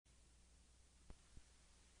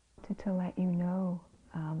to let you know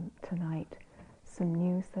tonight some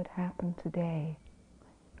news that happened today,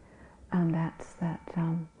 and that's that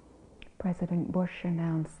President Bush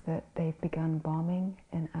announced that they've begun bombing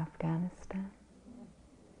in Afghanistan.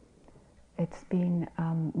 It's been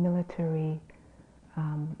military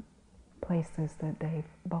places that they've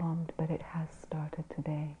bombed, but it has started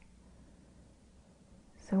today.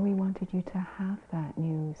 So we wanted you to have that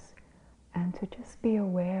news and to just be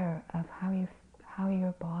aware of how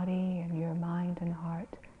your body and your mind and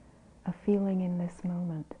heart are feeling in this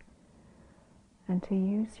moment, and to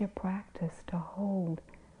use your practice to hold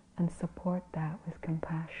and support that with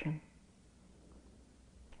compassion.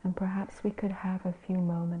 And perhaps we could have a few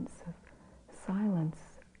moments of silence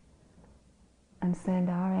and send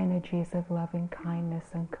our energies of loving kindness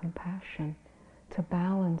and compassion to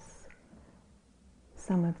balance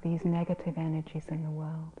some of these negative energies in the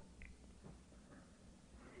world.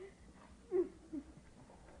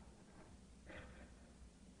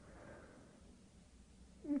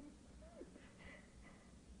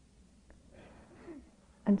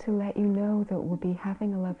 And to let you know that we'll be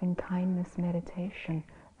having a loving kindness meditation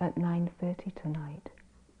at 9:30 tonight.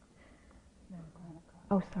 9 o'clock.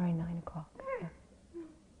 Oh, sorry, 9 o'clock. Yeah.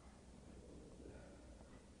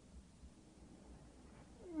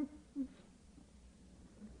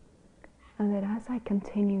 And that as I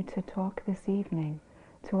continue to talk this evening,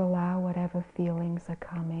 to allow whatever feelings are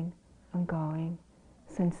coming and going,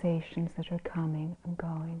 sensations that are coming and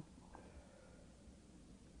going.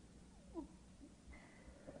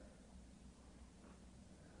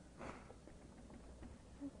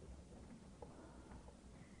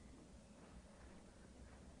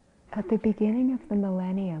 At the beginning of the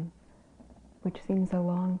millennium, which seems a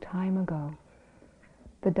long time ago,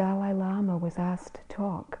 the Dalai Lama was asked to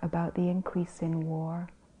talk about the increase in war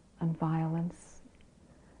and violence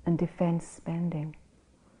and defense spending.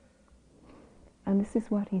 And this is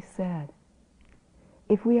what he said: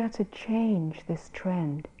 if we are to change this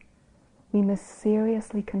trend, we must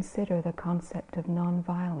seriously consider the concept of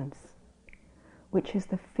non-violence, which is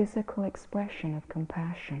the physical expression of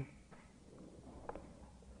compassion.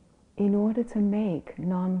 In order to make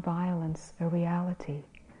non-violence a reality,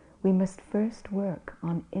 we must first work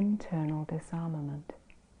on internal disarmament,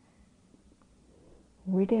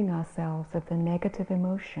 ridding ourselves of the negative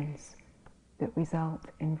emotions that result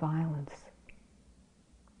in violence.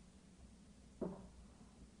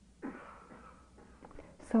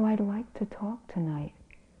 So I'd like to talk tonight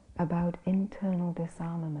about internal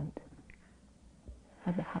disarmament,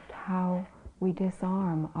 about how we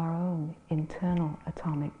disarm our own internal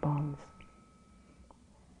atomic bombs.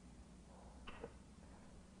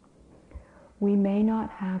 We may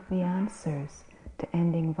not have the answers to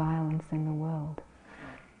ending violence in the world,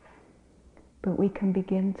 but we can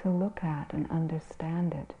begin to look at and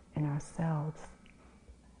understand it in ourselves.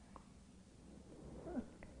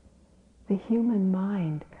 The human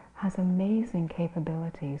mind has amazing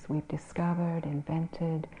capabilities. We've discovered,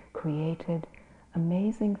 invented, created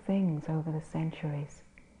amazing things over the centuries,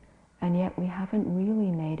 and yet we haven't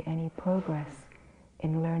really made any progress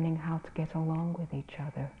in learning how to get along with each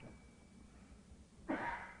other.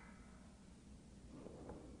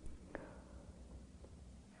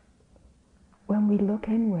 When we look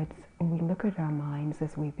inwards and we look at our minds,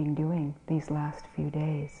 as we've been doing these last few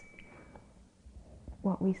days,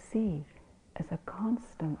 what we see is a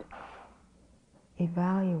constant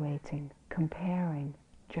evaluating, comparing,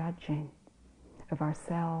 judging of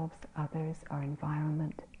ourselves, others, our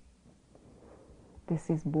environment. This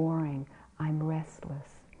is boring. I'm restless.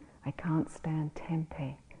 I can't stand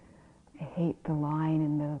tempeh. I hate the line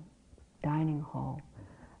in the dining hall,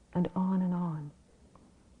 and on and on.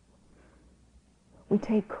 We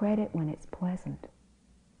take credit when it's pleasant,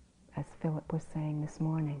 as Philip was saying this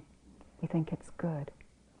morning. We think it's good.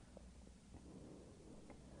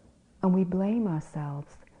 And we blame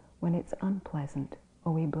ourselves when it's unpleasant,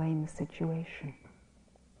 or we blame the situation.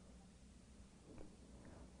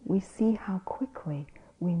 We see how quickly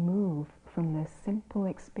we move from the simple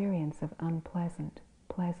experience of unpleasant,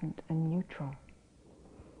 pleasant, and neutral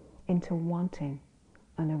into wanting,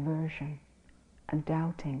 and aversion, and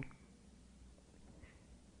doubting.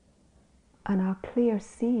 And our clear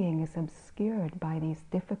seeing is obscured by these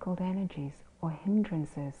difficult energies or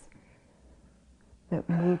hindrances that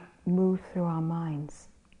move through our minds.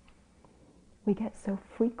 We get so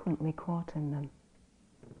frequently caught in them,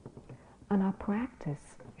 and our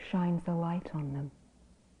practice shines a light on them.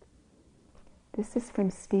 This is from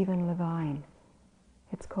Stephen Levine.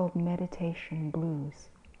 It's called Meditation Blues.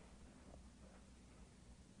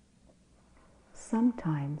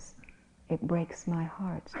 Sometimes it breaks my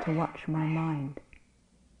heart to watch my mind.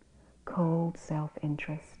 cold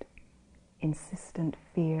self-interest, insistent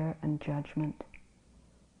fear and judgment,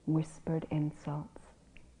 whispered insults,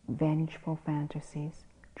 vengeful fantasies,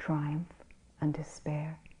 triumph and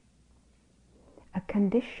despair. A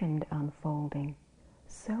conditioned unfolding,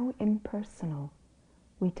 so impersonal,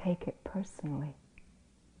 we take it personally.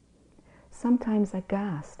 Sometimes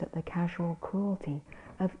aghast at the casual cruelty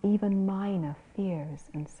of even minor fears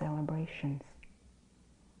and celebrations.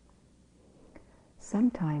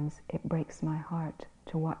 Sometimes it breaks my heart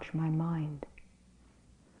to watch my mind,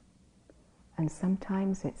 and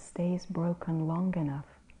sometimes it stays broken long enough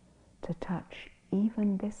to touch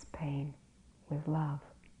even this pain with love.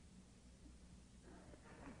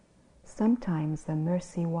 Sometimes the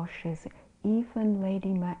mercy washes even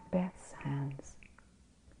Lady Macbeth's hands,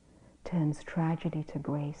 turns tragedy to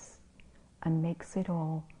grace, and makes it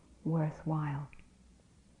all worthwhile.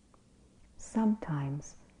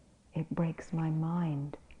 Sometimes it breaks my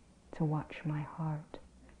mind to watch my heart.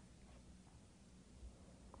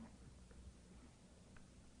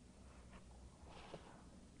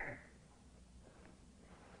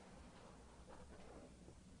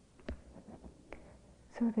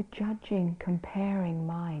 So the judging, comparing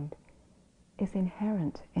mind is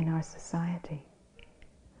inherent in our society.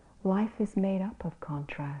 Life is made up of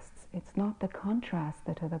contrasts. It's not the contrasts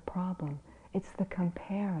that are the problem. It's the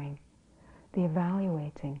comparing, the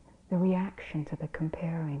evaluating, the reaction to the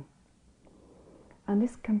comparing. And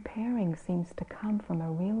this comparing seems to come from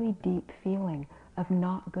a really deep feeling of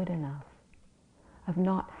not good enough, of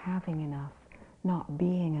not having enough, not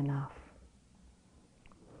being enough.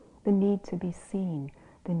 The need to be seen,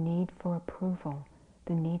 the need for approval,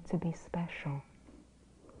 the need to be special.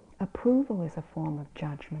 Approval is a form of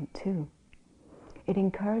judgment too. It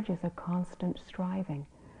encourages a constant striving,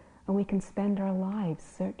 and we can spend our lives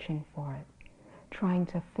searching for it, trying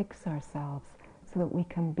to fix ourselves so that we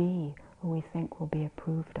can be who we think will be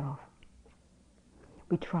approved of.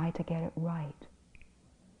 We try to get it right.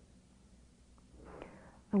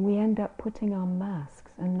 And we end up putting on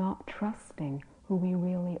masks and not trusting who we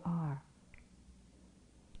really are,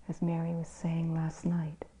 as Mary was saying last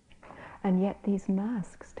night. And yet these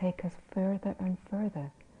masks take us further and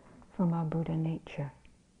further from our Buddha nature.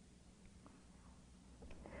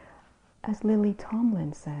 As Lily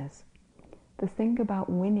Tomlin says, the thing about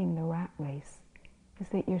winning the rat race is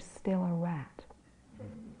that you're still a rat.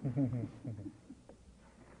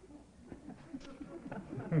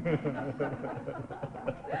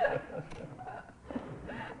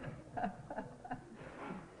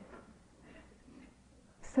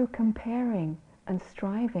 So comparing and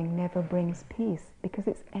striving never brings peace because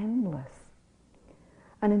it's endless.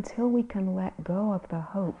 And until we can let go of the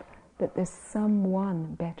hope that there's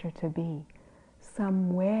someone better to be,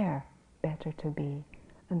 somewhere better to be,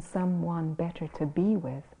 and someone better to be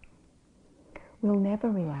with, we'll never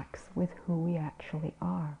relax with who we actually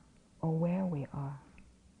are or where we are.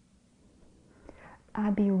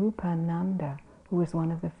 Abhirupananda, who was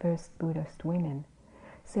one of the first Buddhist women,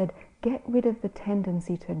 said, get rid of the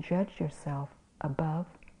tendency to judge yourself above,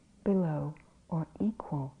 below, or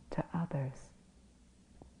equal to others.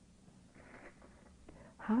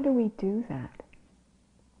 How do we do that?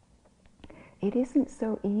 It isn't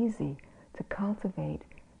so easy to cultivate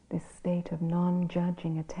this state of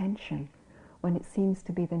non-judging attention when it seems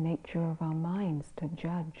to be the nature of our minds to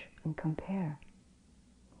judge and compare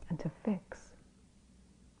and to fix.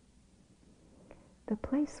 The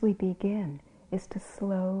place we begin is to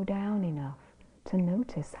slow down enough to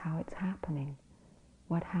notice how it's happening,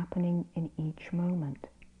 what's happening in each moment.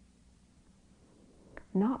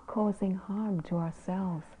 Not causing harm to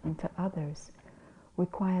ourselves and to others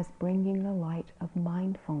requires bringing the light of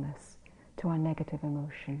mindfulness to our negative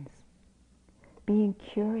emotions, being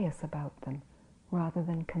curious about them rather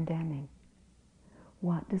than condemning.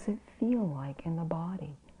 What does it feel like in the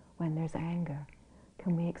body when there's anger?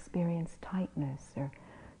 Can we experience tightness or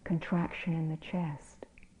contraction in the chest?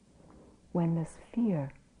 When there's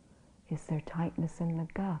fear, is there tightness in the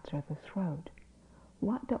gut or the throat?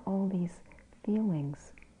 What do all these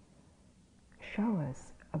feelings show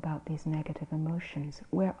us about these negative emotions?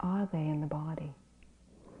 Where are they in the body?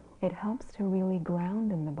 It helps to really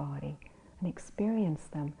ground in the body and experience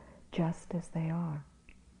them just as they are.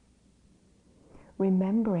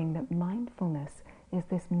 Remembering that mindfulness is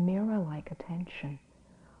this mirror-like attention.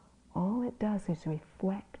 All it does is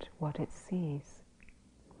reflect what it sees.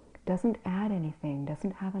 Doesn't add anything,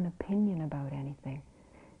 doesn't have an opinion about anything.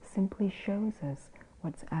 Simply shows us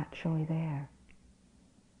what's actually there.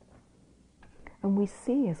 And we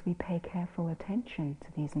see as we pay careful attention to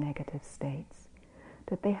these negative states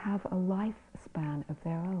that they have a lifespan of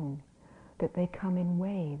their own, that they come in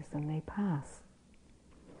waves and they pass.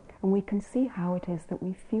 And we can see how it is that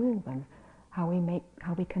we fuel them, how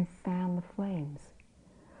we can fan the flames.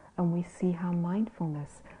 And we see how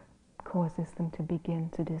mindfulness causes them to begin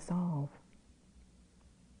to dissolve.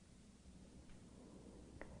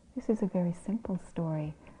 This is a very simple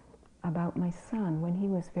story about my son. When he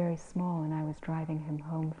was very small and I was driving him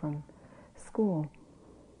home from school,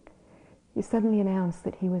 he suddenly announced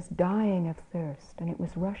that he was dying of thirst, and it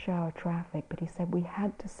was rush hour traffic, but he said we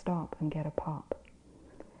had to stop and get a pop.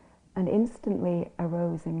 And instantly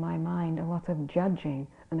arose in my mind a lot of judging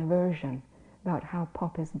and aversion about how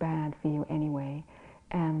pop is bad for you anyway,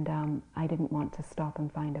 and I didn't want to stop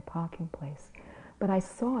and find a parking place. But I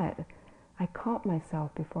saw it. I caught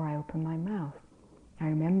myself before I opened my mouth. I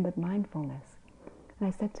remembered mindfulness. And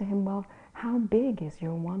I said to him, well, how big is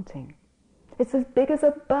your wanting? It's as big as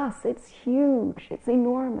a bus. It's huge. It's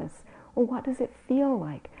enormous. Well, what does it feel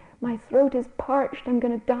like? My throat is parched. I'm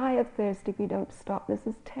going to die of thirst if you don't stop. This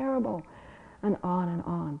is terrible. And on and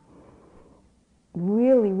on.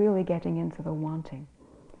 Really, really getting into the wanting.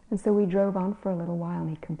 And so we drove on for a little while, and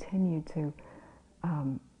he continued to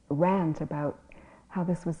rant about how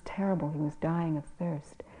this was terrible. He was dying of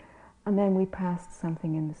thirst. And then we passed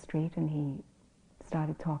something in the street, and he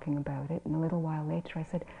started talking about it. And a little while later I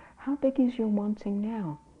said, how big is your wanting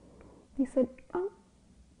now? He said, oh,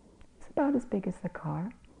 it's about as big as the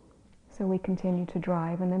car. So we continued to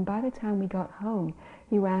drive, and then by the time we got home,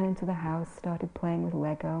 he ran into the house, started playing with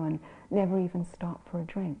Lego, and never even stopped for a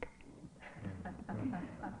drink.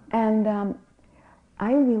 And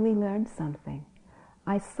I really learned something.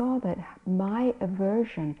 I saw that my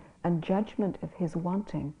aversion and judgment of his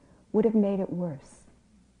wanting would have made it worse.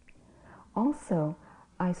 Also,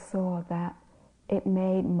 I saw that it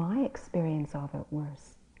made my experience of it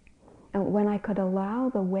worse. And when I could allow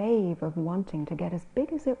the wave of wanting to get as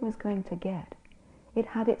big as it was going to get, it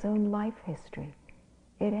had its own life history.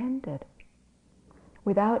 It ended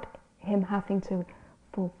without him having to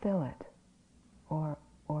fulfill it or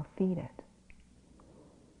feed it.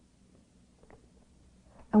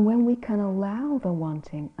 And when we can allow the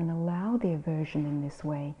wanting and allow the aversion in this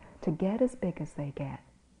way to get as big as they get,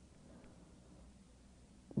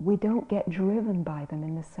 we don't get driven by them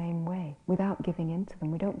in the same way. Without giving in to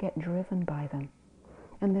them, we don't get driven by them.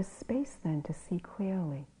 And there's space then to see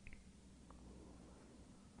clearly.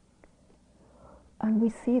 And we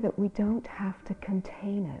see that we don't have to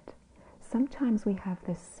contain it. Sometimes we have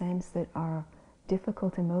this sense that our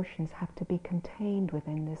difficult emotions have to be contained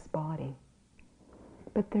within this body.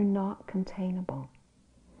 But they're not containable.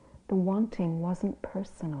 The wanting wasn't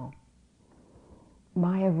personal.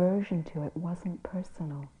 My aversion to it wasn't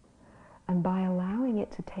personal. And by allowing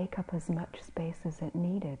it to take up as much space as it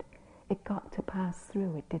needed, it got to pass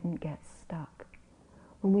through. It didn't get stuck.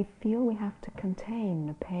 When we feel we have to contain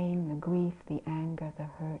the pain, the grief, the anger, the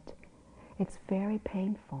hurt, it's very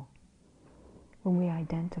painful when we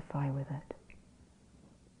identify with it.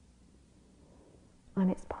 And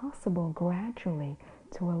it's possible gradually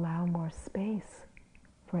to allow more space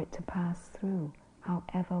for it to pass through,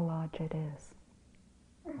 however large it is.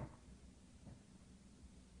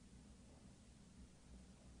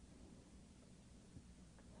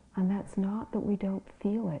 And that's not that we don't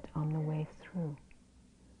feel it on the way through.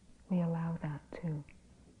 We allow that too.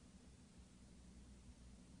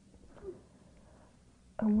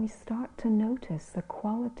 And we start to notice the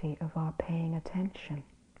quality of our paying attention.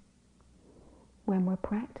 When we're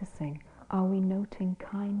practicing, are we noting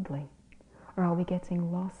kindly? Or are we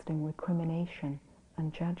getting lost in recrimination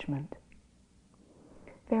and judgment?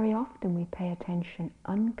 Very often we pay attention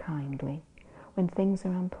unkindly when things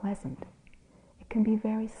are unpleasant. It can be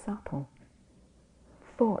very subtle.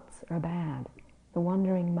 Thoughts are bad. The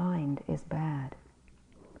wandering mind is bad.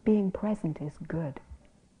 Being present is good.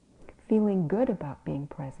 Feeling good about being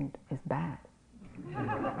present is bad.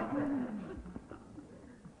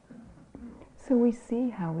 So we see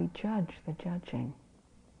how we judge the judging.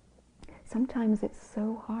 Sometimes it's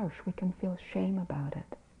so harsh we can feel shame about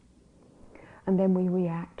it. And then we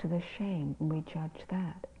react to the shame and we judge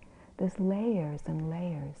that. There's layers and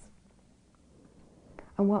layers.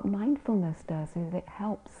 And what mindfulness does is it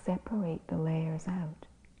helps separate the layers out.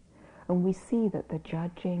 And we see that the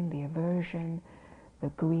judging, the aversion, the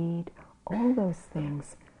greed, all those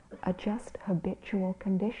things are just habitual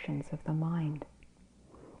conditions of the mind.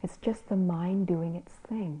 It's just the mind doing its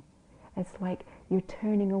thing. It's like you're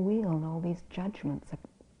turning a wheel and all these judgments are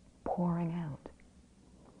pouring out.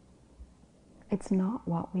 It's not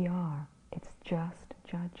what we are. It's just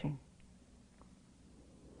judging.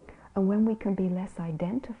 And when we can be less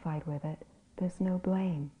identified with it, there's no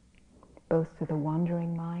blame, both to the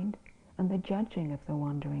wandering mind and the judging of the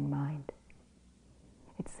wandering mind.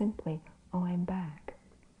 It's simply, oh, I'm back.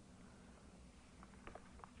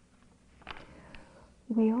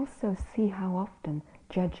 We also see how often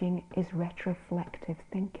judging is retroflective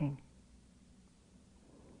thinking.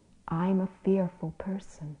 I'm a fearful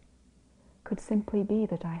person could simply be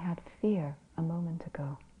that I had fear a moment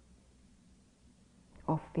ago,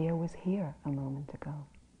 or fear was here a moment ago.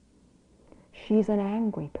 She's an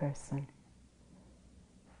angry person.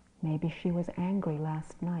 Maybe she was angry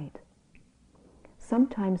last night.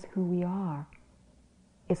 Sometimes who we are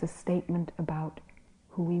is a statement about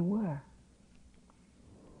who we were.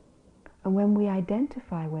 And when we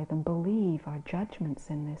identify with and believe our judgments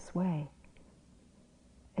in this way,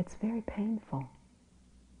 it's very painful.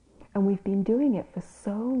 And we've been doing it for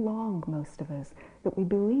so long, most of us, that we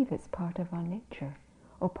believe it's part of our nature,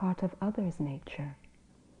 or part of others' nature.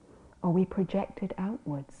 Or we project it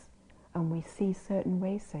outwards, and we see certain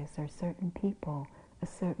races or certain people a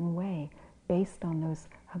certain way based on those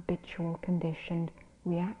habitual conditioned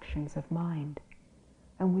reactions of mind.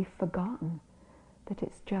 And we've forgotten that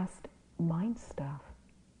it's just mind stuff.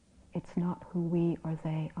 It's not who we or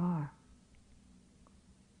they are.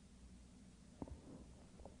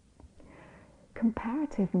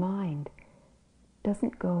 Comparative mind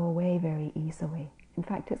doesn't go away very easily. In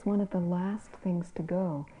fact, it's one of the last things to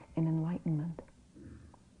go in enlightenment.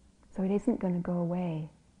 So it isn't going to go away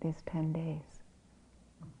these 10 days.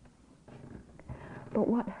 But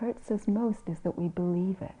what hurts us most is that we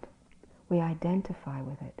believe it. We identify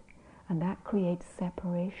with it. And that creates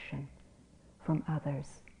separation from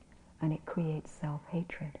others, and it creates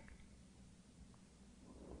self-hatred.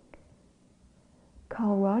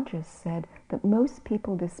 Carl Rogers said that most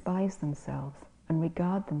people despise themselves and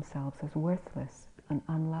regard themselves as worthless and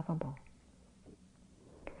unlovable.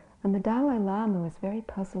 And the Dalai Lama was very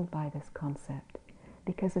puzzled by this concept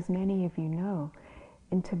because, as many of you know,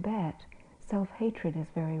 in Tibet, self-hatred is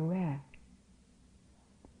very rare.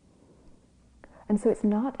 And so it's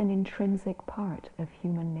not an intrinsic part of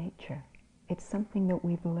human nature. It's something that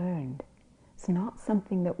we've learned. It's not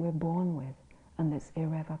something that we're born with and that's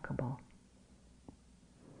irrevocable.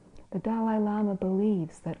 The Dalai Lama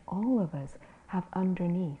believes that all of us have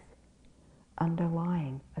underlying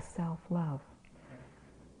a self-love,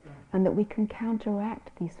 and that we can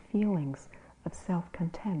counteract these feelings of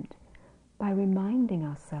self-contempt by reminding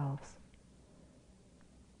ourselves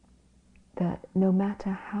that no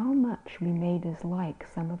matter how much we may dislike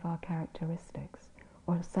some of our characteristics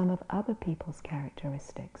or some of other people's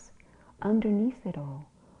characteristics, underneath it all,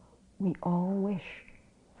 we all wish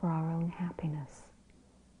for our own happiness.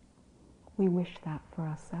 We wish that for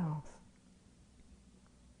ourselves.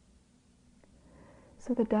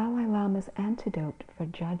 So the Dalai Lama's antidote for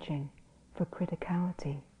judging, for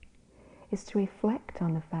criticality, is to reflect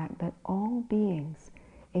on the fact that all beings,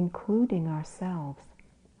 including ourselves,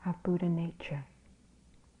 have Buddha nature,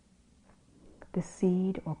 the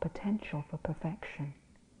seed or potential for perfection.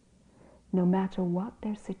 No matter what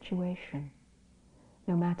their situation,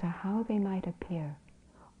 no matter how they might appear,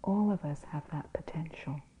 all of us have that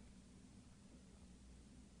potential.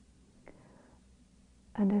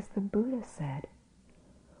 And as the Buddha said,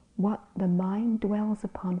 what the mind dwells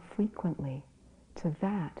upon frequently, to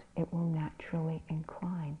that it will naturally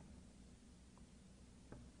incline.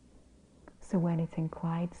 So when it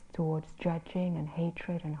inclines towards judging and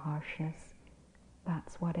hatred and harshness,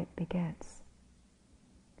 that's what it begets.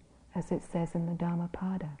 As it says in the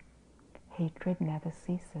Dhammapada, hatred never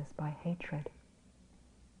ceases by hatred.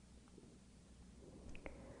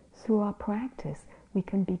 Through our practice, we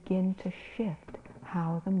can begin to shift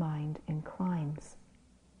how the mind inclines.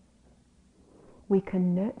 We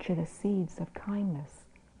can nurture the seeds of kindness,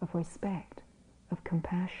 of respect, of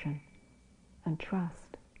compassion, and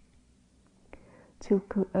trust.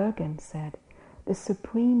 Tulku Urgen said, the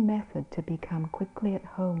supreme method to become quickly at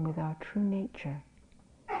home with our true nature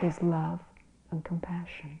is love and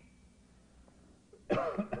compassion.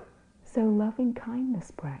 So loving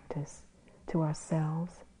kindness practice to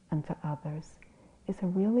ourselves and to others is a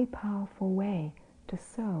really powerful way to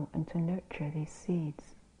sow and to nurture these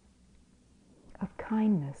seeds of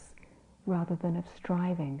kindness rather than of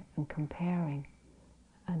striving and comparing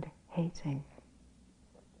and hating.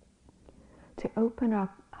 To open our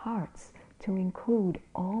hearts to include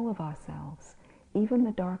all of ourselves, even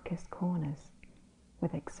the darkest corners,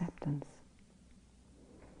 with acceptance.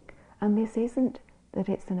 And this isn't that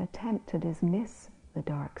it's an attempt to dismiss the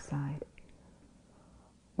dark side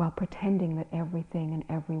while pretending that everything and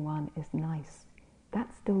everyone is nice.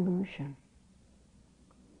 That's delusion.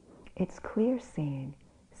 It's clear seeing,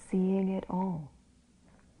 seeing it all,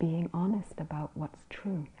 being honest about what's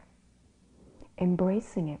true.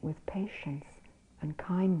 embracing it with patience and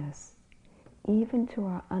kindness, even to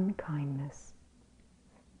our unkindness.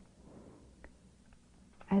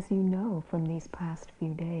 As you know from these past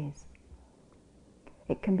few days,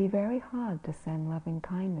 it can be very hard to send loving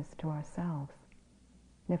kindness to ourselves,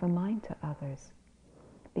 never mind to others,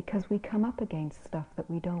 because we come up against stuff that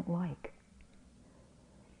we don't like.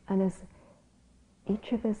 And as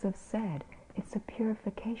each of us have said, it's a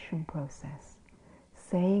purification process.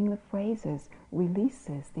 Saying the phrases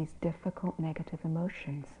releases these difficult negative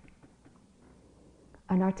emotions.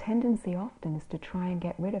 And our tendency often is to try and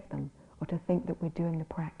get rid of them, or to think that we're doing the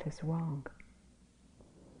practice wrong.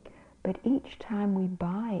 But each time we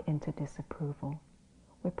buy into disapproval,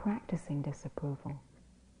 we're practicing disapproval.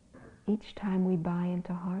 Each time we buy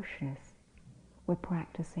into harshness, we're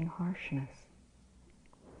practicing harshness.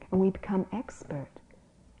 And we become expert,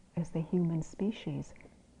 as the human species,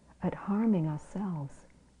 at harming ourselves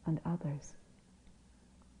and others.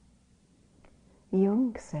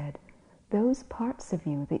 Jung said, those parts of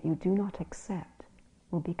you that you do not accept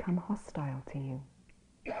will become hostile to you.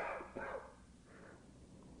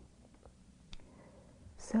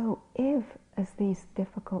 So if, as these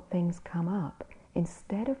difficult things come up,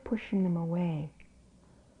 instead of pushing them away,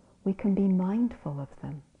 we can be mindful of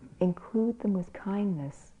them, include them with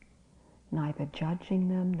kindness, neither judging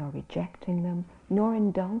them, nor rejecting them, nor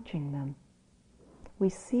indulging them, we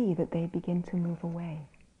see that they begin to move away.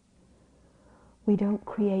 We don't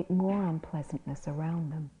create more unpleasantness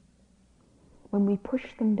around them. When we push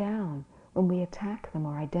them down, when we attack them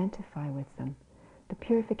or identify with them, the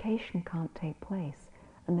purification can't take place,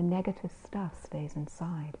 and the negative stuff stays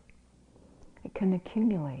inside. It can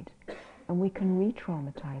accumulate, and we can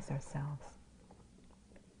re-traumatize ourselves.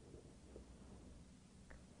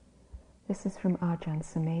 This is from Ajahn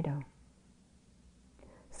Sumedho.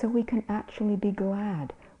 So we can actually be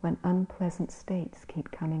glad when unpleasant states keep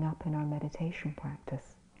coming up in our meditation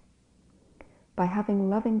practice. By having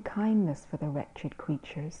loving kindness for the wretched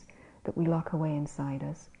creatures that we lock away inside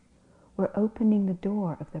us, we're opening the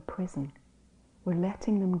door of the prison. We're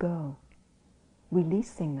letting them go,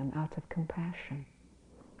 releasing them out of compassion,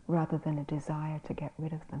 rather than a desire to get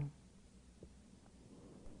rid of them.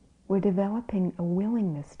 We're developing a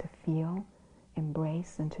willingness to feel,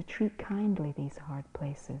 embrace, and to treat kindly these hard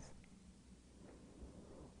places.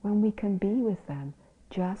 When we can be with them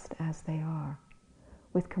just as they are,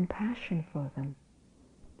 with compassion for them,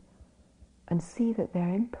 and see that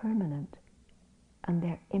they're impermanent and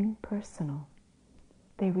they're impersonal,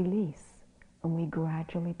 they release, and we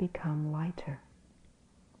gradually become lighter.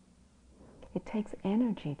 It takes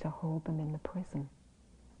energy to hold them in the prison.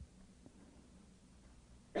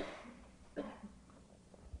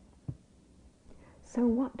 So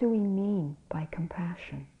what do we mean by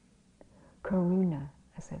compassion? Karuna,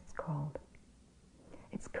 as it's called.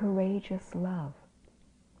 It's courageous love.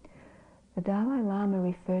 The Dalai Lama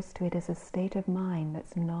refers to it as a state of mind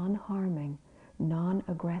that's non-harming,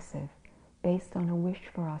 non-aggressive, based on a wish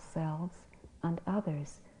for ourselves and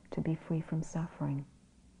others to be free from suffering.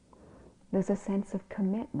 There's a sense of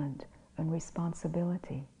commitment and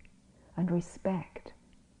responsibility and respect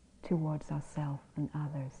towards ourselves and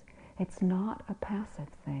others. It's not a passive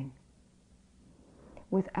thing.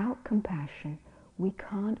 Without compassion, we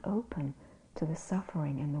can't open to the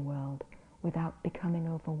suffering in the world without becoming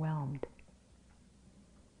overwhelmed.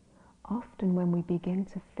 Often when we begin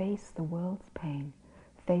to face the world's pain,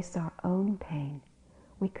 face our own pain,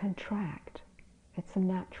 we contract. It's a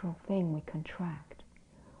natural thing, we contract.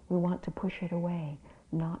 We want to push it away,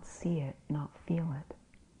 not see it, not feel it.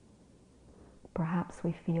 Perhaps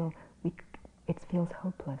we feel it feels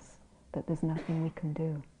hopeless, that there's nothing we can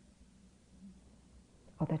do,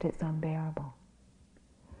 or that it's unbearable.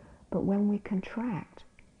 But when we contract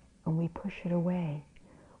and we push it away,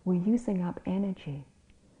 we're using up energy,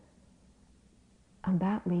 and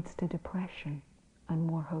that leads to depression and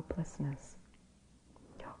more hopelessness.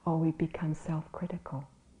 Or we become self-critical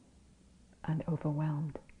and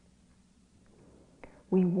overwhelmed.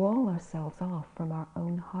 We wall ourselves off from our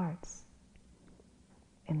own hearts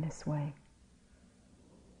in this way.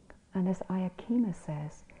 And as Ayakima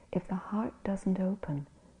says, if the heart doesn't open,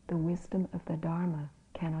 the wisdom of the Dharma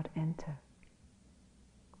cannot enter.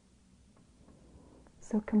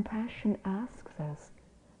 So compassion asks us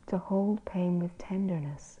to hold pain with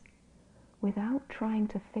tenderness without trying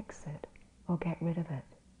to fix it or get rid of it.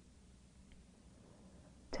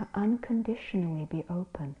 To unconditionally be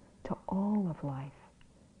open to all of life,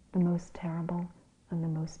 the most terrible and the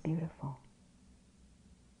most beautiful.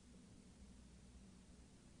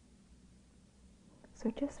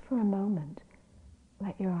 So just for a moment,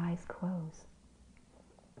 let your eyes close.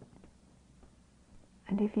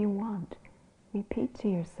 And if you want, repeat to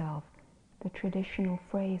yourself the traditional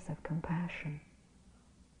phrase of compassion,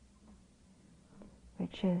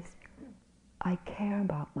 which is, I care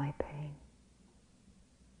about my pain,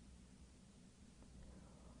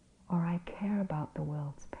 or I care about the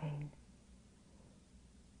world's pain.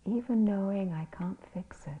 Even knowing I can't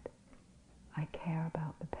fix it, I care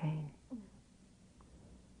about the pain.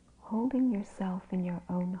 Holding yourself in your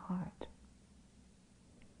own heart,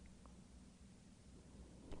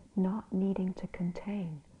 not needing to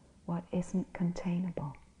contain what isn't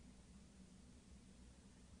containable.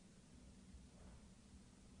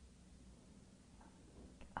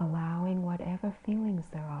 Allowing whatever feelings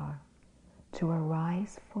there are to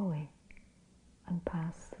arise fully and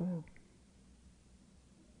pass through.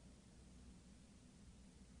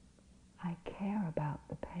 I care about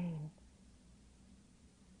the pain.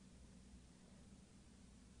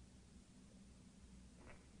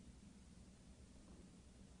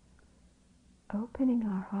 Opening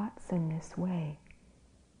our hearts in this way,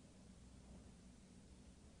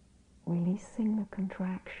 releasing the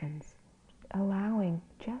contractions, allowing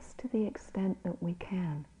just to the extent that we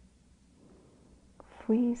can,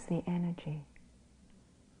 frees the energy.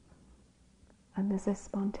 And there's a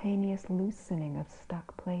spontaneous loosening of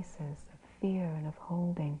stuck places, of fear and of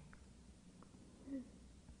holding.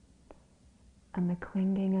 And the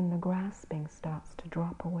clinging and the grasping starts to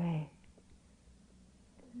drop away,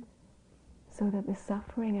 so that the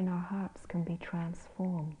suffering in our hearts can be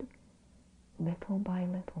transformed little by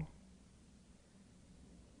little.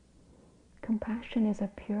 Compassion is a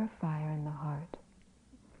purifier in the heart,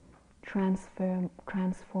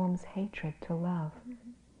 transforms hatred to love,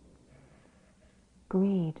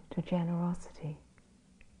 greed to generosity,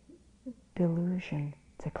 delusion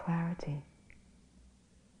to clarity,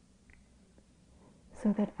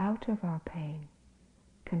 so that out of our pain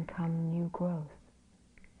can come new growth,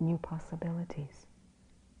 new possibilities.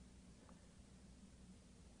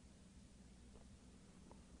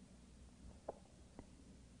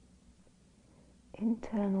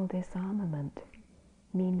 Internal disarmament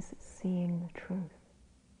means seeing the truth.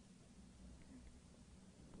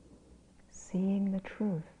 Seeing the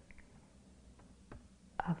truth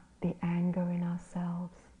of the anger in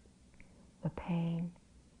ourselves, the pain,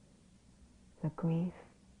 the grief,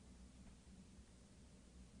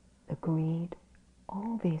 the greed,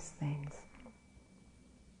 all these things,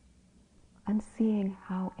 and seeing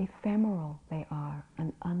how ephemeral they are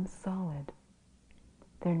and unsolid.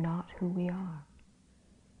 They're not who we are.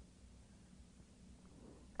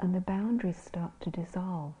 And the boundaries start to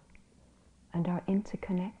dissolve, and our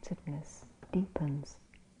interconnectedness deepens.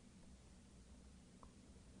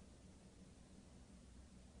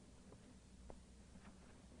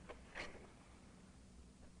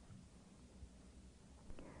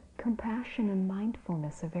 Compassion and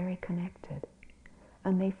mindfulness are very connected,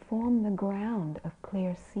 and they form the ground of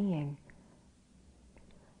clear seeing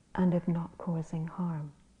and of not causing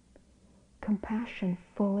harm. Compassion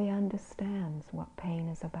fully understands what pain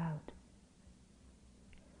is about.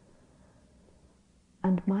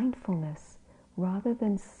 And mindfulness, rather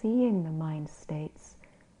than seeing the mind states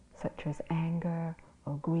such as anger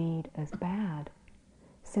or greed as bad,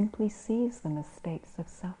 simply sees them as states of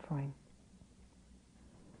suffering.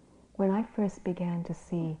 When I first began to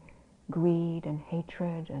see greed and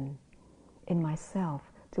hatred and in myself,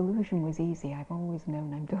 delusion was easy. I've always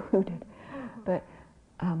known I'm deluded. But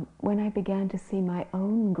when I began to see my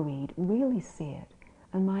own greed, really see it,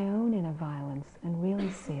 and my own inner violence, and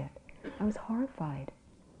really see it, I was horrified.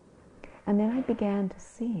 And then I began to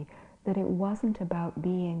see that it wasn't about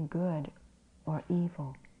being good or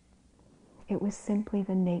evil. It was simply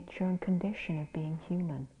the nature and condition of being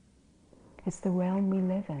human. It's the realm we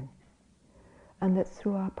live in. And that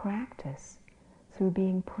through our practice, through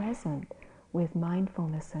being present with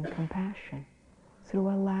mindfulness and compassion, through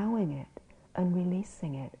allowing it and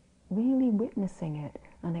releasing it, really witnessing it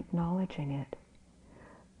and acknowledging it,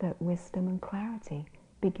 that wisdom and clarity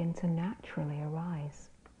begin to naturally arise.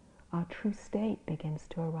 Our true state begins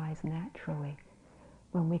to arise naturally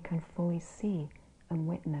when we can fully see and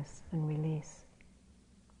witness and release.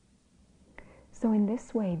 So in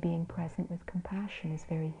this way, being present with compassion is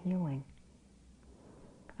very healing.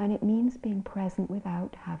 And it means being present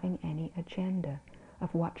without having any agenda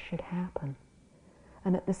of what should happen.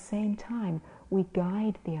 And at the same time, we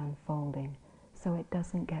guide the unfolding so it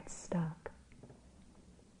doesn't get stuck.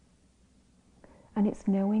 And it's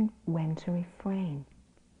knowing when to refrain.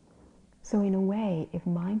 So in a way, if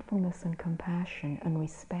mindfulness and compassion and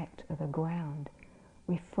respect are the ground,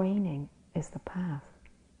 refraining is the path.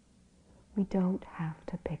 We don't have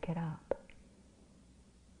to pick it up.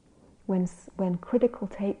 when critical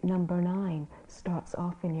tape number 9 starts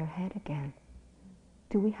off in your head again,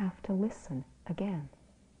 do we have to listen again?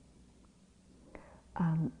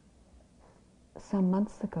 Some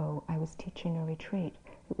months ago, I was teaching a retreat.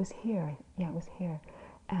 It was here.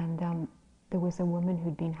 And there was a woman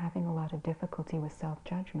who'd been having a lot of difficulty with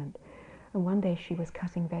self-judgment. And one day she was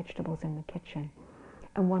cutting vegetables in the kitchen.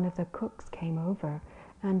 And one of the cooks came over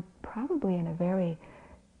and, probably in a very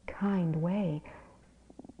kind way,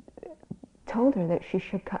 told her that she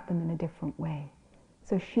should cut them in a different way.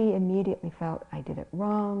 So she immediately felt, I did it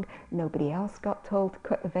wrong, nobody else got told to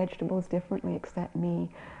cut the vegetables differently except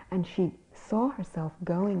me, and she saw herself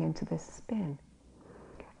going into this spin.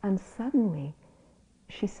 And suddenly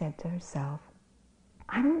she said to herself,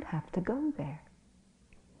 I don't have to go there.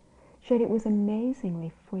 She said it was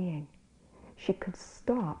amazingly freeing. She could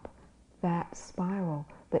stop that spiral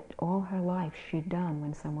that all her life she'd done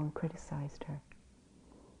when someone criticized her.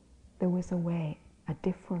 There was a way, a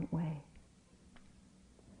different way.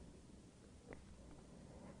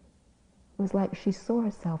 It was like she saw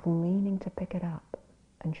herself leaning to pick it up,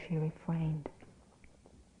 and she refrained.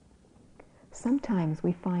 Sometimes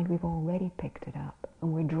we find we've already picked it up,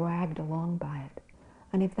 and we're dragged along by it.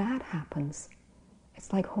 And if that happens,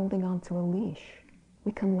 it's like holding on to a leash.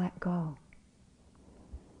 We can let go.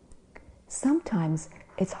 Sometimes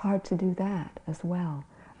it's hard to do that as well,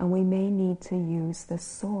 and we may need to use the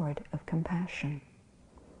sword of compassion.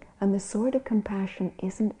 And the sword of compassion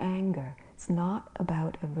isn't anger. It's not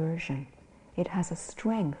about aversion. It has a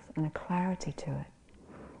strength and a clarity to it.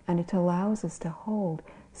 And it allows us to hold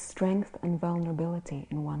strength and vulnerability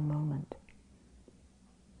in one moment.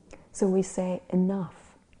 So we say,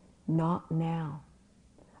 enough, not now.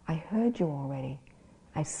 I heard you already.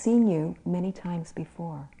 I've seen you many times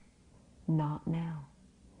before. Not now.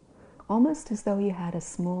 Almost as though you had a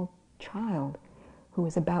small child who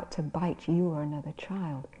was about to bite you or another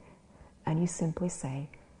child, and you simply say,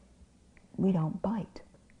 we don't bite.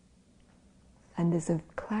 And there's a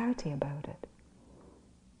clarity about it.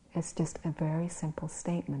 It's just a very simple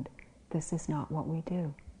statement. This is not what we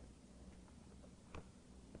do.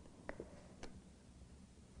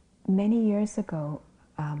 Many years ago,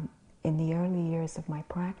 in the early years of my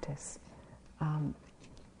practice,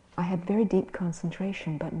 I had very deep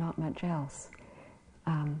concentration, but not much else.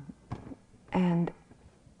 And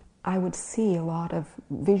I would see a lot of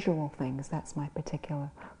visual things. That's my particular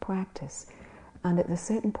practice. And at a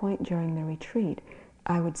certain point during the retreat,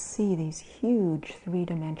 I would see these huge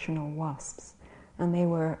three-dimensional wasps. And they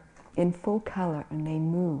were in full color, and they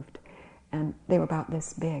moved. And they were about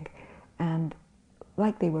this big. And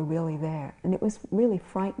like they were really there. And it was really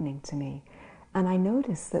frightening to me. And I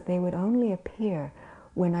noticed that they would only appear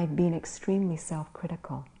when I'd been extremely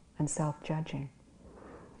self-critical and self-judging.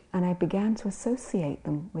 And I began to associate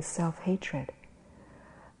them with self-hatred.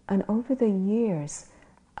 And over the years,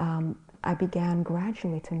 I began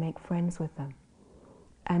gradually to make friends with them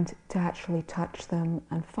and to actually touch them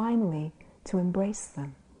and finally to embrace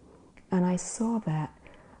them. And I saw that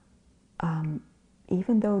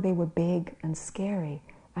even though they were big and scary,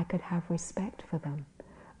 I could have respect for them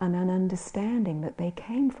and an understanding that they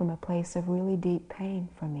came from a place of really deep pain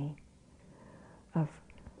for me, of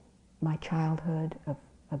my childhood, of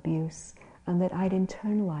abuse, and that I'd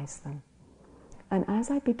internalized them. And as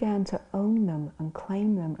I began to own them and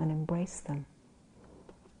claim them and embrace them,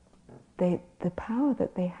 the power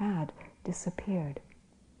that they had disappeared.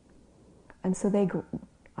 And so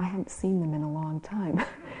I haven't seen them in a long time,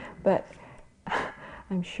 but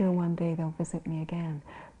I'm sure one day they'll visit me again.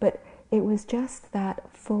 But it was just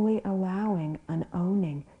that fully allowing and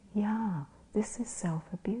owning, yeah, this is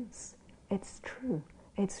self-abuse. It's true.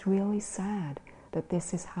 It's really sad that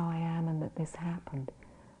this is how I am and that this happened.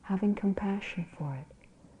 Having compassion for it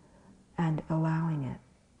and allowing it.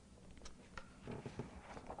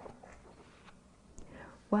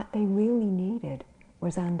 What they really needed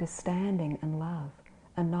was understanding and love,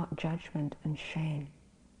 and not judgment and shame.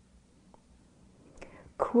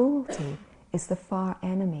 Cruelty is the far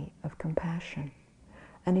enemy of compassion,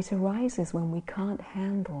 and it arises when we can't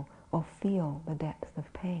handle or feel the depth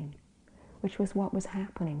of pain, which was what was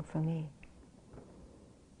happening for me.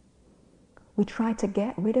 We try to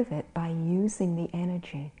get rid of it by using the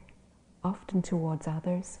energy, often towards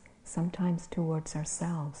others, sometimes towards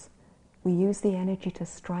ourselves. We use the energy to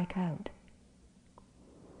strike out.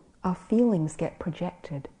 Our feelings get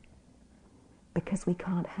projected because we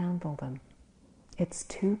can't handle them. It's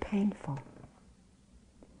too painful.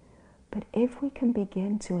 But if we can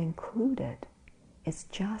begin to include it, it's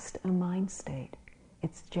just a mind state.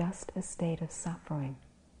 It's just a state of suffering.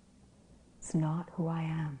 It's not who I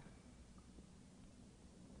am.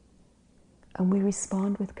 And we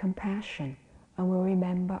respond with compassion, and we'll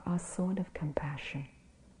remember our sword of compassion.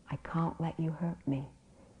 I can't let you hurt me,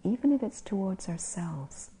 even if it's towards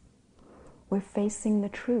ourselves. We're facing the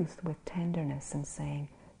truth with tenderness and saying,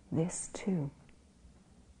 this too.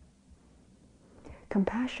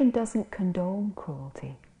 Compassion doesn't condone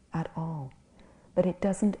cruelty at all, but it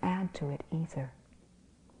doesn't add to it either.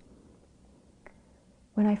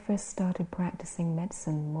 When I first started practicing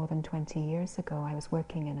medicine more than 20 years ago, I was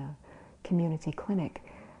working in a community clinic,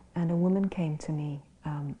 and a woman came to me.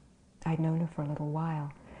 I'd known her for a little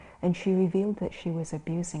while, and she revealed that she was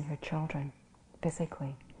abusing her children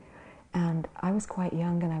physically. And I was quite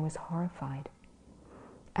young and I was horrified.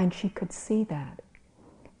 And she could see that,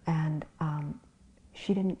 and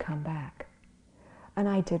she didn't come back. And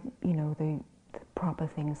I did, the proper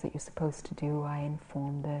things that you're supposed to do. I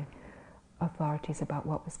informed the authorities about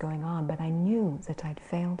what was going on, but I knew that I'd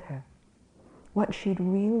failed her. What she'd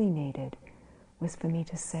really needed was for me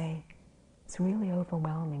to say, it's really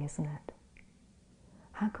overwhelming, isn't it?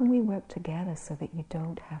 How can we work together so that you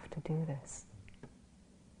don't have to do this?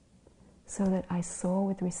 So that I saw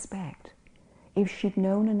with respect. If she'd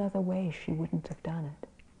known another way, she wouldn't have done it.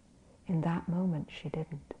 In that moment, she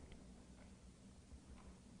didn't.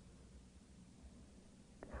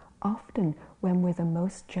 Often, when we're the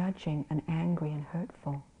most judging and angry and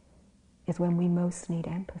hurtful, is when we most need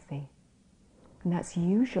empathy. And that's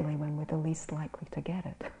usually when we're the least likely to get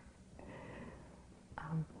it.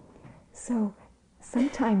 So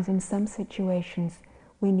sometimes in some situations,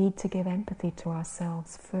 we need to give empathy to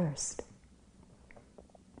ourselves first.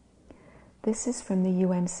 This is from the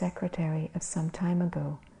UN Secretary of some time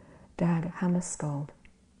ago, Dag Hammarskjöld.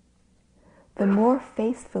 The more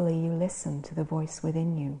faithfully you listen to the voice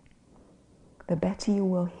within you, the better you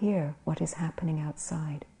will hear what is happening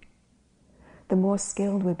outside. The more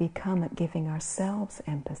skilled we become at giving ourselves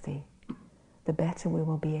empathy, the better we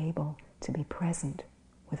will be able to be present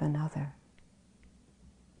with another.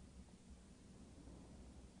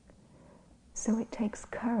 So it takes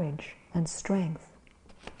courage and strength,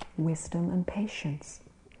 wisdom and patience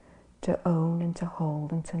to own and to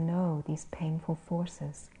hold and to know these painful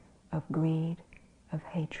forces of greed, of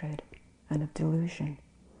hatred, and of delusion,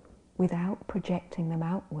 without projecting them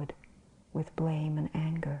outward with blame and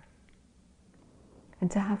anger. And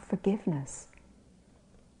to have forgiveness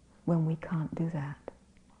when we can't do that.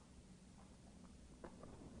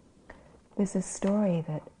 There's a story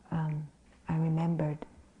that I remembered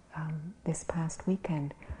this past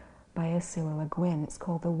weekend by Ursula Le Guin. It's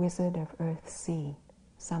called The Wizard of Earthsea.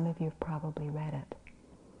 Some of you have probably read it.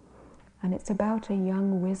 And it's about a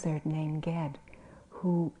young wizard named Ged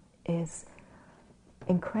who is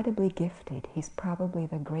incredibly gifted. He's probably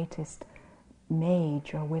the greatest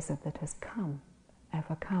mage or wizard that has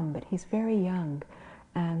ever come, but he's very young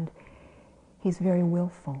and he's very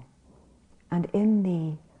willful. And in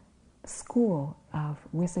the school of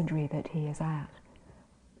wizardry that he is at,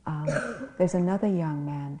 there's another young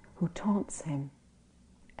man who taunts him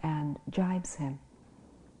and jibes him.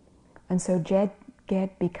 And so Ged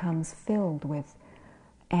becomes filled with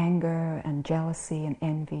anger and jealousy and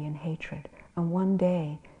envy and hatred. And one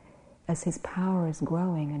day, as his power is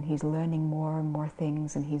growing and he's learning more and more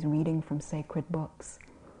things and he's reading from sacred books,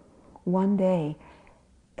 one day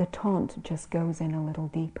the taunt just goes in a little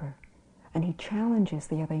deeper. And he challenges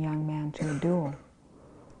the other young man to a duel.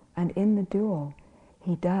 And in the duel,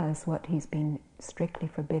 he does what he's been strictly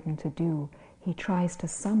forbidden to do. He tries to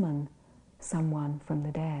summon someone from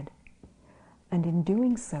the dead. And in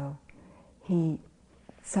doing so,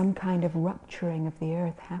 some kind of rupturing of the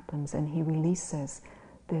earth happens and he releases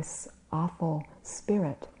this awful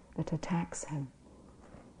spirit that attacks him.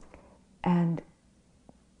 And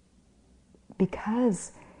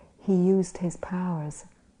because he used his powers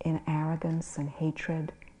in arrogance and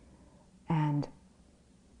hatred and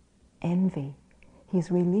envy,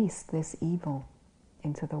 he's released this evil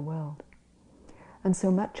into the world. And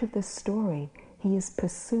so much of this story, he is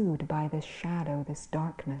pursued by this shadow, this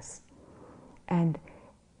darkness. And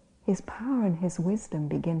his power and his wisdom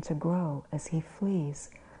begin to grow as he flees.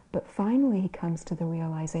 But finally he comes to the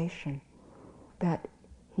realization that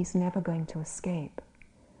he's never going to escape.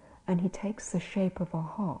 And he takes the shape of a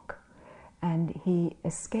hawk and he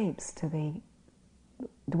escapes to the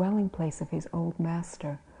dwelling place of his old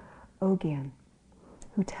master, Ogian,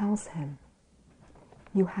 who tells him,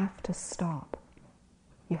 you have to stop.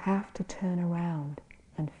 You have to turn around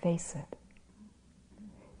and face it.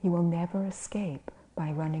 You will never escape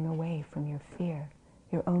by running away from your fear.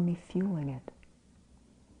 You're only fueling it.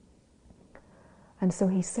 And so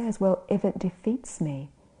he says, well, if it defeats me,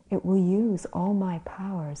 it will use all my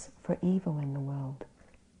powers for evil in the world.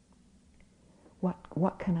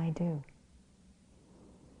 What can I do?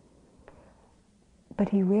 But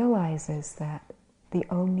he realizes that the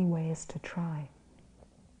only way is to try.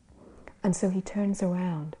 And so he turns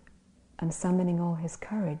around and, summoning all his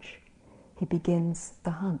courage, he begins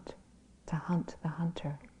the hunt, to hunt the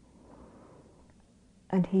hunter.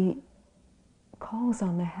 And he calls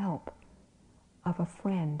on the help of a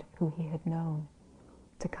friend who he had known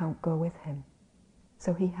to go with him.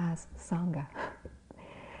 So he has Sangha.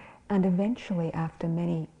 And eventually, after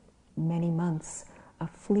many, many months of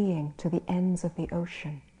fleeing to the ends of the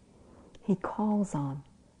ocean, he calls on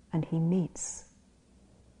and he meets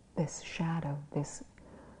this shadow, this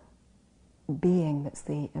being that's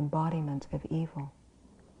the embodiment of evil.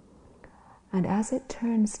 And as it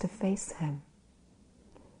turns to face him,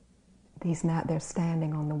 they're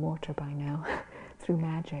standing on the water by now through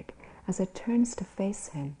magic. As it turns to face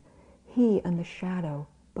him, he and the shadow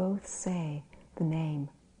both say the name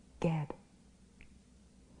Ged.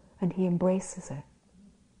 And he embraces it.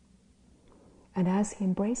 And as he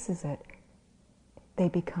embraces it, they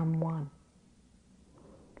become one.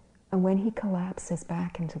 And when he collapses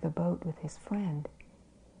back into the boat with his friend,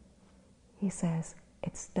 he says,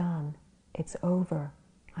 "It's done, it's over,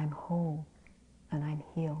 I'm whole, and I'm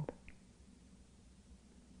healed."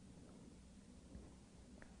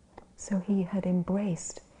 So he had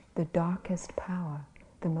embraced the darkest power,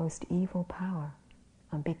 the most evil power,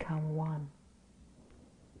 and become one.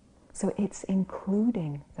 So it's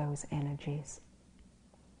including those energies.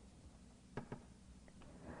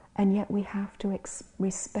 And yet we have to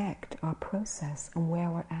respect our process and where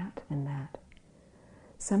we're at in that.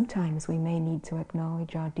 Sometimes we may need to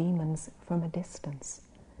acknowledge our demons from a distance.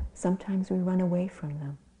 Sometimes we run away from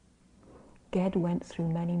them. Ged went through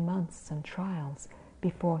many months and trials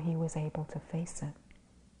before he was able to face it.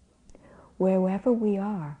 Wherever we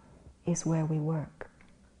are is where we work,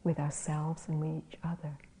 with ourselves and with each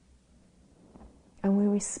other. And we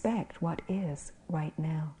respect what is right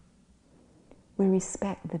now. We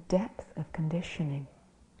respect the depth of conditioning.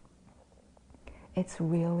 It's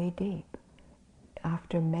really deep.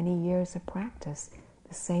 After many years of practice,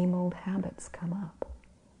 the same old habits come up,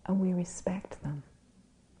 and we respect them.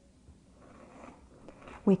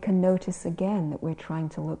 We can notice again that we're trying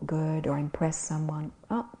to look good or impress someone.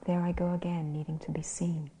 Oh, there I go again, needing to be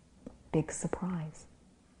seen. Big surprise.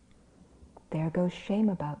 There goes shame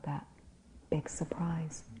about that. Big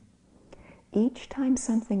surprise. Each time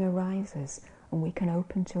something arises and we can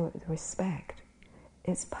open to it with respect,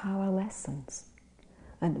 its power lessens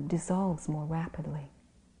and it dissolves more rapidly.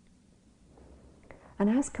 And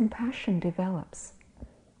as compassion develops,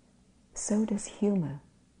 so does humor,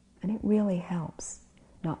 and it really helps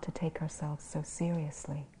not to take ourselves so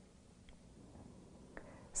seriously.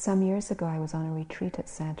 Some years ago I was on a retreat at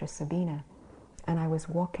Santa Sabina, and I was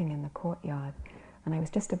walking in the courtyard, and I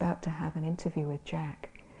was just about to have an interview with Jack.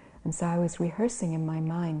 And so I was rehearsing in my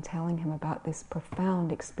mind, telling him about this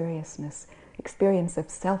profound experience of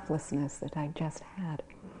selflessness that I just had.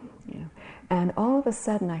 You know. And all of a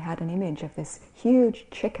sudden I had an image of this huge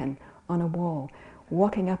chicken on a wall,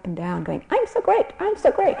 walking up and down, going, "I'm so great, I'm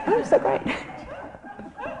so great, I'm so great."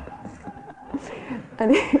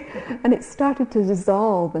 and it started to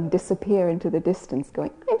dissolve and disappear into the distance,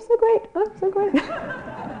 going, "I'm so great, I'm so great."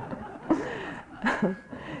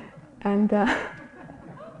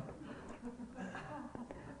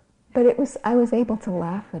 But I was able to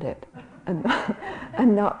laugh at it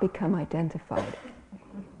and not become identified.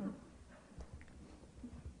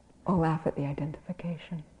 Or laugh at the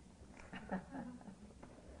identification.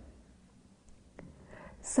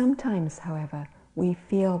 Sometimes, however, we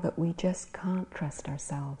feel that we just can't trust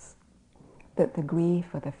ourselves, that the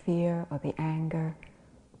grief or the fear or the anger,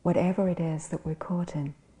 whatever it is that we're caught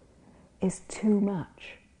in, is too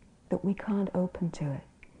much, that we can't open to it,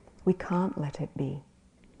 we can't let it be.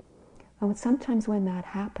 And sometimes when that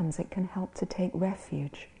happens, it can help to take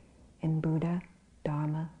refuge in Buddha,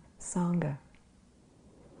 Dharma, Sangha,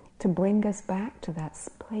 to bring us back to that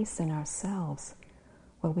place in ourselves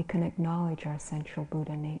where we can acknowledge our essential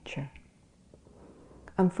Buddha nature.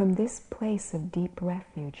 And from this place of deep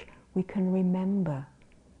refuge, we can remember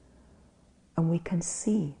and we can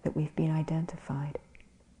see that we've been identified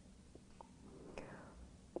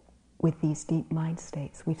with these deep mind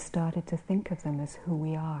states. We've started to think of them as who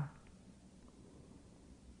we are.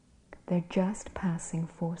 They're just passing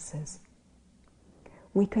forces.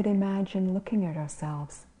 We could imagine looking at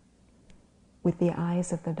ourselves with the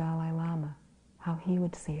eyes of the Dalai Lama, how he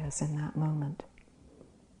would see us in that moment.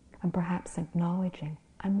 And perhaps acknowledging,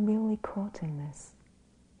 I'm really caught in this.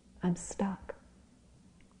 I'm stuck.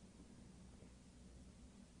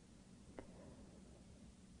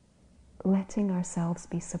 letting ourselves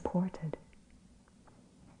be supported.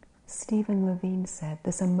 Stephen Levine said,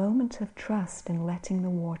 there's a moment of trust in letting the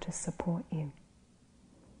water support you.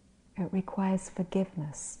 It requires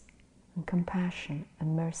forgiveness and compassion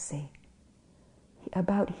and mercy,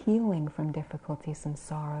 about healing from difficulties and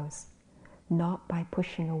sorrows, not by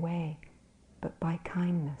pushing away, but by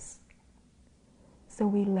kindness. So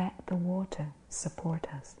we let the water support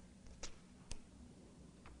us.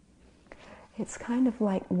 It's kind of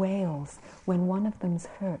like whales. When one of them's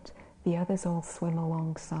hurt, the others all swim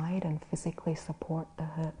alongside and physically support the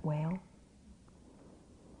hurt whale.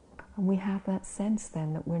 And we have that sense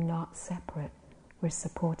then that we're not separate, we're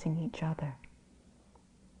supporting each other.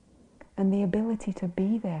 And the ability to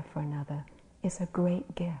be there for another is a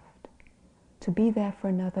great gift. To be there for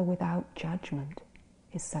another without judgment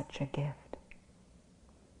is such a gift.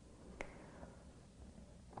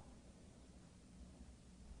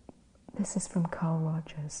 This is from Carl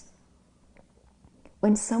Rogers.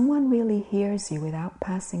 When someone really hears you without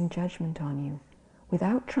passing judgment on you,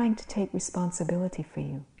 without trying to take responsibility for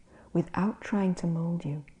you, without trying to mold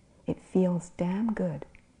you, it feels damn good.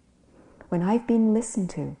 When I've been listened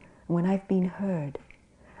to, and when I've been heard,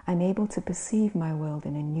 I'm able to perceive my world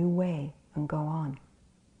in a new way and go on.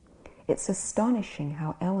 It's astonishing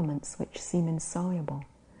how elements which seem insoluble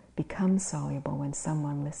become soluble when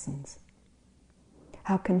someone listens.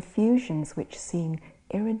 How confusions which seem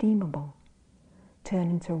irredeemable turn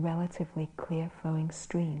into relatively clear-flowing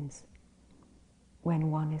streams when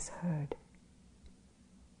one is heard.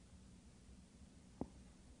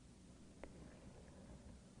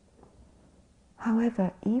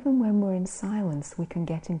 However, even when we're in silence, we can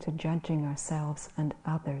get into judging ourselves and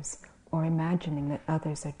others, or imagining that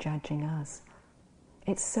others are judging us.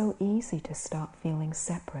 It's so easy to start feeling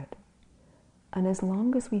separate. And as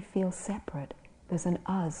long as we feel separate, there's an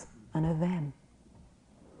us and a them.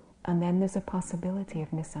 And then there's a possibility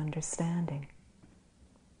of misunderstanding.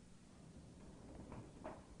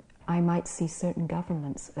 I might see certain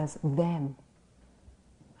governments as them,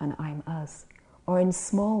 and I'm us. Or in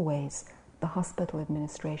small ways, the hospital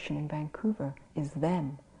administration in Vancouver is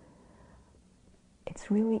them.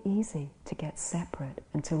 It's really easy to get separate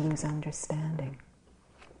and to lose understanding.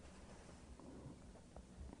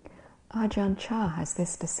 Ajahn Chah has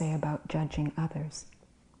this to say about judging others.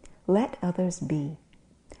 Let others be.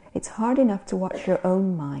 It's hard enough to watch your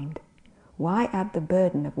own mind. Why add the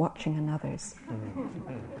burden of watching another's?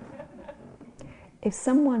 If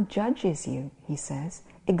someone judges you, he says,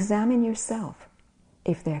 examine yourself.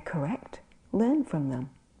 If they're correct, learn from them.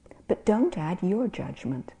 But don't add your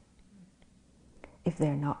judgment. If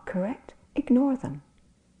they're not correct, ignore them.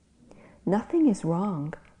 Nothing is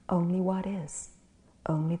wrong, only what is.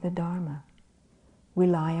 Only the Dharma.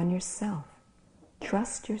 Rely on yourself.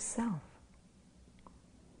 Trust yourself.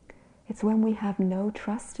 It's when we have no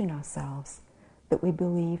trust in ourselves that we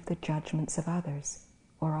believe the judgments of others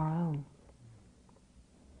or our own.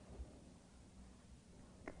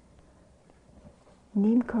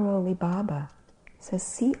 Neem Karoli Baba says,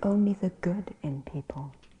 see only the good in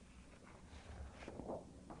people.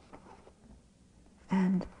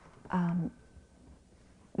 And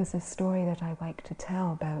there's a story that I like to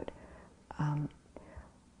tell about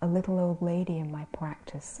a little old lady in my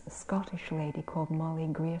practice, a Scottish lady called Molly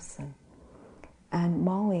Grierson. And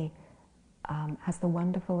Molly has the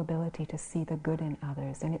wonderful ability to see the good in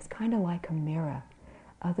others, and it's kind of like a mirror.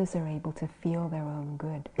 Others are able to feel their own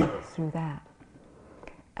good through that.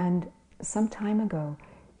 And some time ago,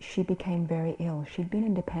 she became very ill. She'd been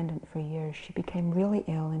independent for years. She became really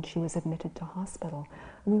ill and she was admitted to hospital.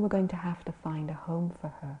 And we were going to have to find a home for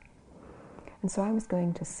her. And so I was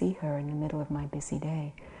going to see her in the middle of my busy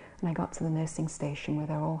day. And I got to the nursing station where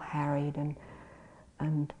they're all harried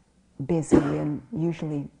and busy and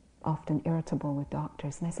usually often irritable with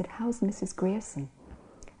doctors. And I said, how's Mrs. Grierson?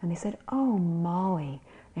 And they said, oh, Molly.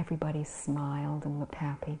 And everybody smiled and looked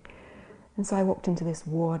happy. And so I walked into this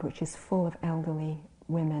ward which is full of elderly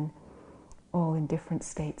women, all in different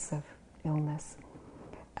states of illness.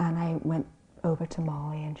 And I went over to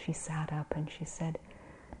Molly and she sat up and she said,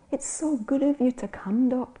 it's so good of you to come,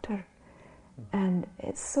 doctor. And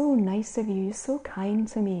it's so nice of you, you're so kind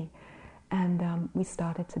to me. And we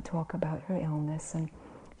started to talk about her illness. And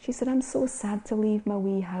she said, I'm so sad to leave my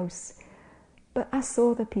wee house, but I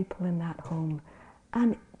saw the people in that home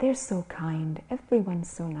and they're so kind, everyone's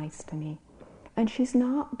so nice to me. And she's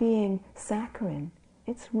not being saccharine,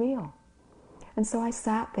 it's real. And so I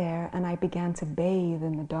sat there and I began to bathe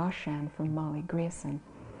in the darshan from Molly Grierson.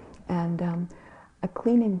 And a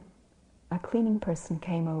cleaning person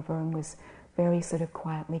came over and was very sort of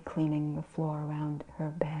quietly cleaning the floor around her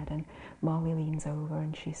bed, and Molly leans over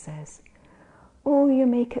and she says, "Oh, you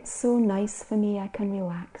make it so nice for me, I can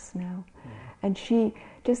relax now." And she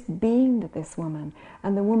just beamed at this woman,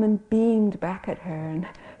 and the woman beamed back at her and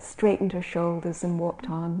straightened her shoulders and walked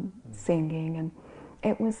on singing. And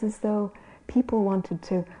it was as though people wanted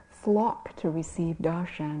to flock to receive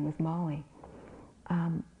darshan with Molly.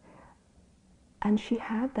 And she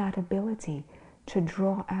had that ability to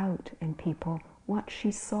draw out in people what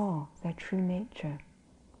she saw, their true nature.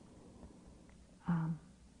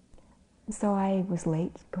 So I was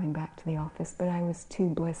late going back to the office, but I was too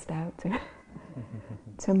blissed out to,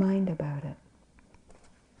 to mind about it.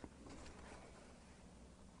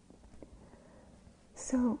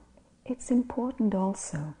 So it's important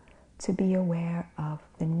also to be aware of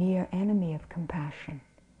the near enemy of compassion,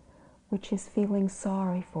 which is feeling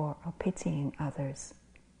sorry for or pitying others.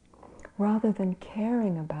 Rather than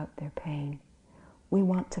caring about their pain, we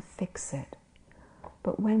want to fix it.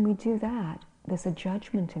 But when we do that, there's a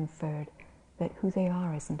judgment inferred that who they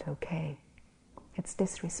are isn't okay. It's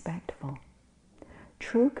disrespectful.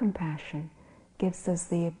 True compassion gives us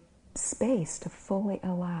the space to fully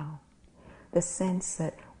allow, the sense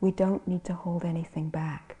that we don't need to hold anything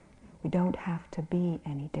back. We don't have to be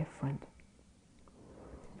any different.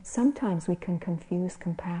 Sometimes we can confuse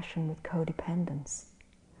compassion with codependence,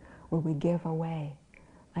 where we give away.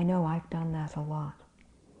 I know I've done that a lot.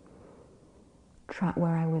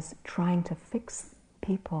 Where I was trying to fix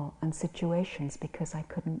people and situations because I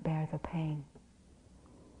couldn't bear the pain.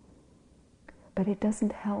 But it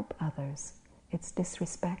doesn't help others. It's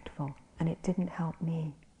disrespectful, and it didn't help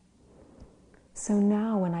me. So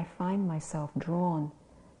now when I find myself drawn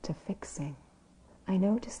to fixing, I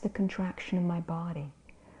notice the contraction in my body,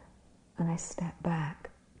 and I step back.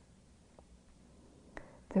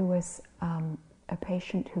 There was a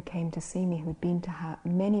patient who came to see me who'd been to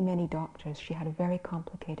many, many doctors. She had a very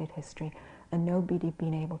complicated history, and nobody had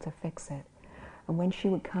been able to fix it. And when she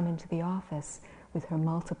would come into the office with her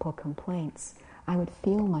multiple complaints, I would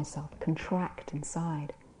feel myself contract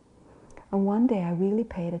inside. And one day I really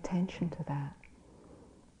paid attention to that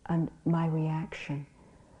and my reaction,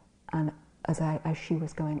 and as she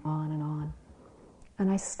was going on and on.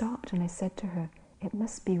 And I stopped and I said to her, "It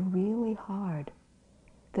must be really hard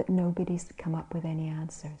that nobody's come up with any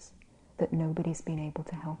answers, that nobody's been able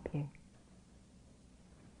to help you."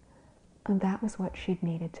 And that was what she'd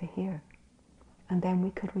needed to hear. And then we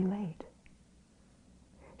could relate.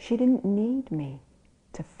 She didn't need me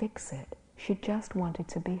to fix it. She just wanted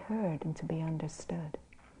to be heard and to be understood,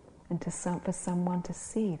 and for someone to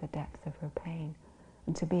see the depth of her pain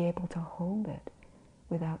and to be able to hold it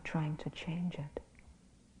without trying to change it.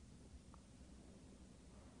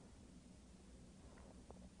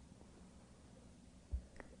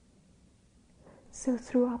 So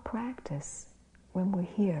through our practice, when we're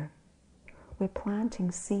here, we're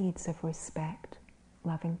planting seeds of respect,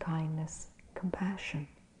 loving kindness, compassion.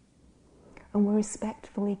 And we're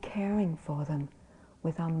respectfully caring for them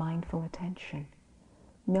with our mindful attention,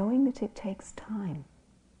 knowing that it takes time.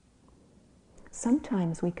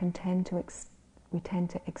 Sometimes we tend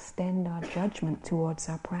to extend our judgment towards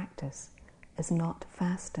our practice as not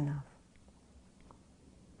fast enough.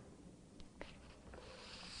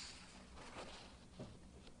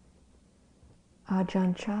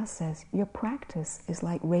 Ajahn Chah says, your practice is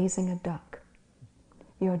like raising a duck.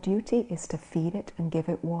 Your duty is to feed it and give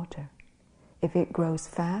it water. If it grows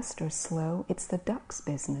fast or slow, it's the duck's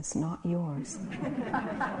business, not yours.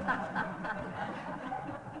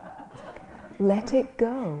 Let it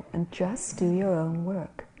go and just do your own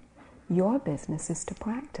work. Your business is to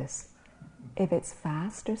practice. If it's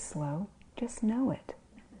fast or slow, just know it.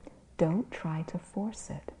 Don't try to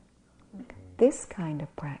force it. This kind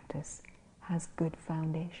of practice has good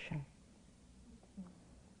foundation.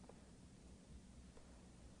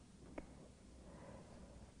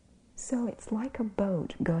 So it's like a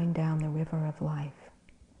boat going down the river of life.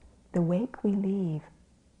 The wake we leave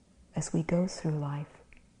as we go through life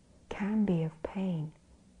can be of pain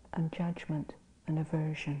and judgment and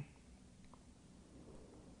aversion.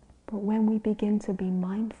 But when we begin to be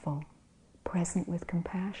mindful, present with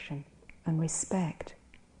compassion and respect,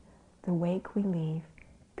 the wake we leave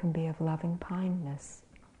can be of loving kindness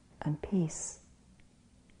and peace.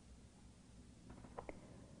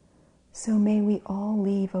 So may we all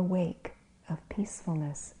leave a wake of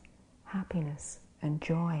peacefulness, happiness, and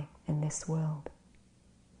joy in this world.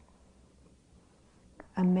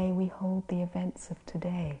 And may we hold the events of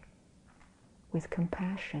today with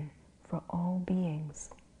compassion for all beings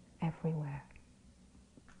everywhere.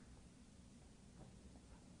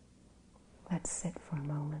 Let's sit for a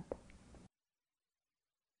moment.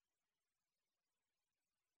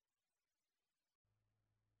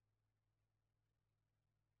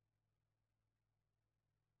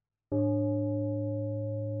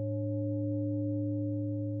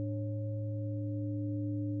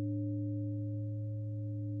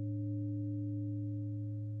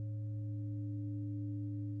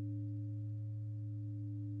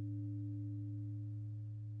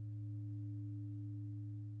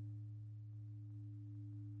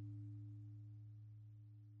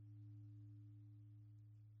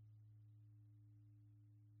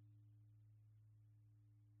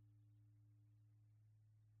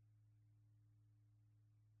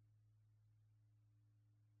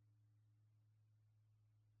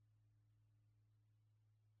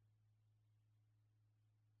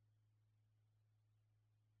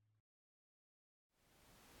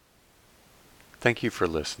 Thank you for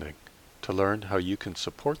listening. To learn how you can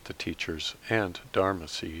support the teachers and Dharma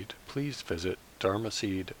Seed, please visit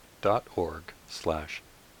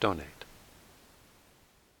dharmaseed.org/donate.